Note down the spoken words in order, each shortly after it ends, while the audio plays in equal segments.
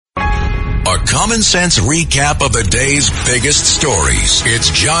common sense recap of the day's biggest stories. It's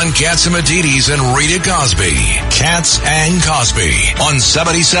John Catsimatidis and Rita Cosby. Katz and Cosby on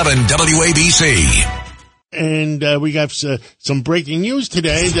 77 WABC. And we got some breaking news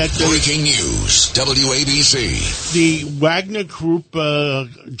today. Breaking news, WABC. The Wagner Group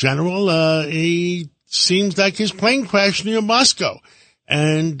general, he seems like his plane crashed near Moscow.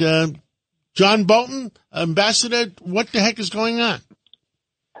 And John Bolton, Ambassador, what the heck is going on?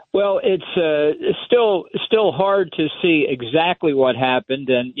 Well, it's still hard to see exactly what happened.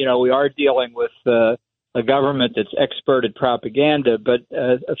 And, you know, we are dealing with a government that's expert at propaganda, but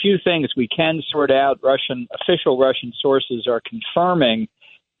a few things we can sort out. Official Russian sources are confirming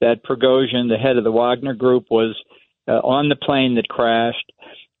that Prigozhin, the head of the Wagner Group, was on the plane that crashed.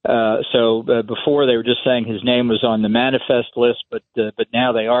 So before they were just saying his name was on the manifest list, but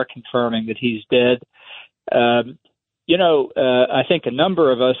now they are confirming that he's dead. I think a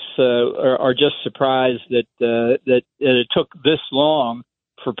number of us are just surprised that it took this long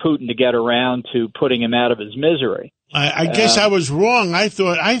for Putin to get around to putting him out of his misery. I guess I was wrong. I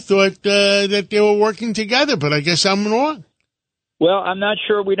thought that they were working together, but I guess I'm wrong. Well, I'm not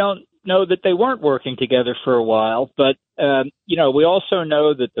sure. We don't know that they weren't working together for a while, but we also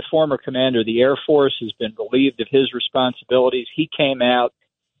know that the former commander of the Air Force has been relieved of his responsibilities. He came out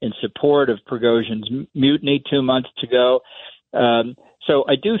in support of Prigozhin's mutiny 2 months ago. So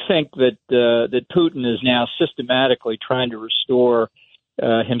I do think that Putin is now systematically trying to restore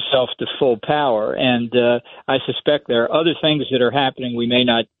himself to full power. And I suspect there are other things that are happening we may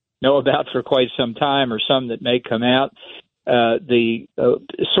not know about for quite some time, or some that may come out. The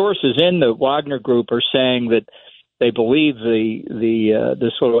sources in the Wagner Group are saying that they believe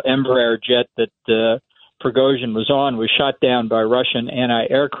the sort of Embraer jet that Prigozhin was on was shot down by Russian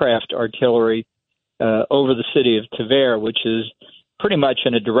anti-aircraft artillery over the city of Tver, which is pretty much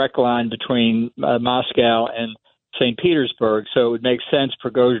in a direct line between Moscow and St. Petersburg. So it would make sense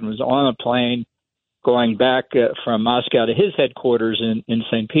Prigozhin was on a plane going back from Moscow to his headquarters in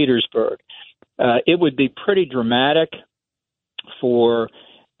St. Petersburg. It would be pretty dramatic for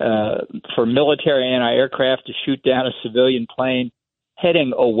military anti-aircraft to shoot down a civilian plane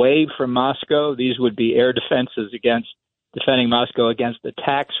heading away from Moscow. These would be air defenses defending Moscow against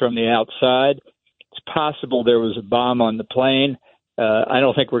attacks from the outside. It's possible there was a bomb on the plane. I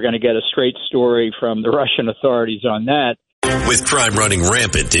don't think we're going to get a straight story from the Russian authorities on that. With crime running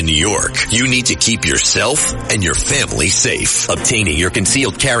rampant in New York, you need to keep yourself and your family safe. Obtaining your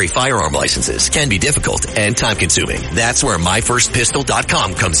concealed carry firearm licenses can be difficult and time-consuming. That's where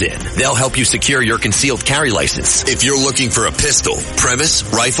MyFirstPistol.com comes in. They'll help you secure your concealed carry license. If you're looking for a pistol, premise,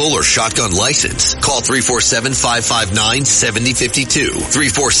 rifle, or shotgun license, call 347-559-7052.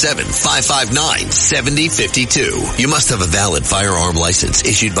 347-559-7052. You must have a valid firearm license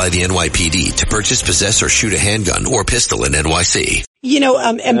issued by the NYPD to purchase, possess, or shoot a handgun or pistol in NYC.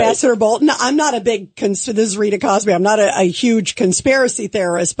 Ambassador Bolton, I'm not a big, this is Rita Cosby, I'm not a huge conspiracy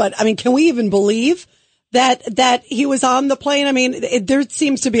theorist, but I mean, can we even believe that he was on the plane? I mean, there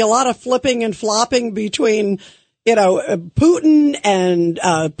seems to be a lot of flipping and flopping between, Putin and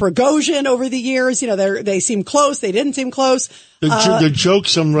Prigozhin over the years. They seem close, they didn't seem close. The joke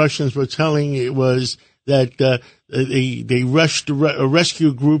some Russians were telling it was that they rushed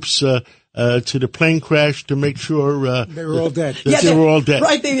rescue groups to the plane crash to make sure they were all dead. They were all dead.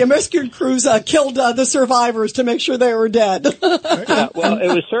 Right, the rescue crews killed the survivors to make sure they were dead. Well, it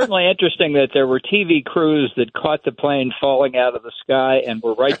was certainly interesting that there were TV crews that caught the plane falling out of the sky and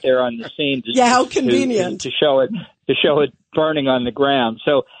were right there on the scene. How convenient to show it burning on the ground.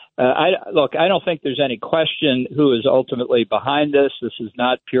 So, I don't think there's any question who is ultimately behind this. This is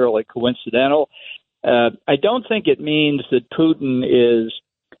not purely coincidental. I don't think it means that Putin is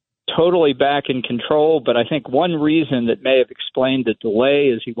totally back in control, but I think one reason that may have explained the delay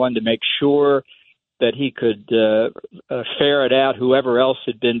is he wanted to make sure that he could ferret out whoever else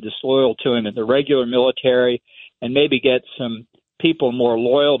had been disloyal to him in the regular military and maybe get some people more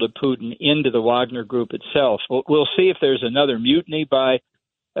loyal to Putin into the Wagner Group itself. We'll see if there's another mutiny by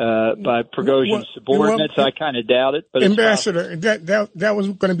Prigozhin's subordinates. I kind of doubt it. But Ambassador, that was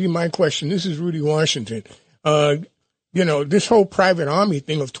going to be my question. This is Rudy Washington. This whole private army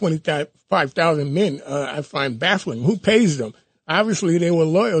thing of 25,000 men, I find baffling. Who pays them? Obviously, they were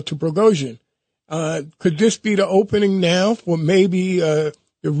loyal to Prigozhin. Could this be the opening now for maybe the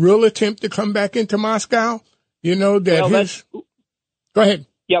real attempt to come back into Moscow? Go ahead.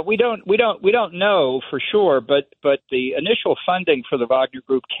 Yeah, we don't know for sure, but the initial funding for the Wagner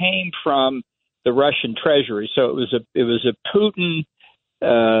Group came from the Russian treasury, so it was a Putin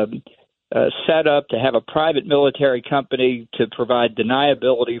set up to have a private military company to provide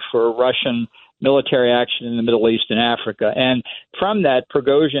deniability for Russian military action in the Middle East and Africa. And from that,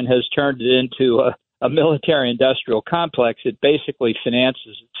 Prigozhin has turned it into a military-industrial complex. It basically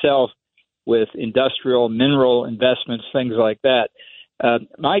finances itself with industrial, mineral investments, things like that.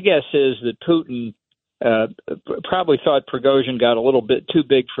 My guess is that Putin probably thought Prigozhin got a little bit too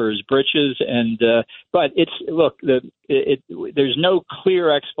big for his britches, but there's no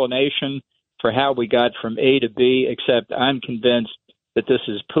clear explanation for how we got from A to B, except I'm convinced that this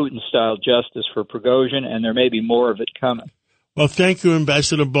is Putin-style justice for Prigozhin, and there may be more of it coming. Well, thank you,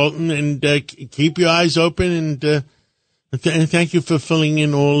 Ambassador Bolton, and keep your eyes open, and thank you for filling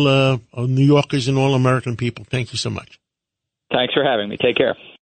in all New Yorkers and all American people. Thank you so much. Thanks for having me. Take care.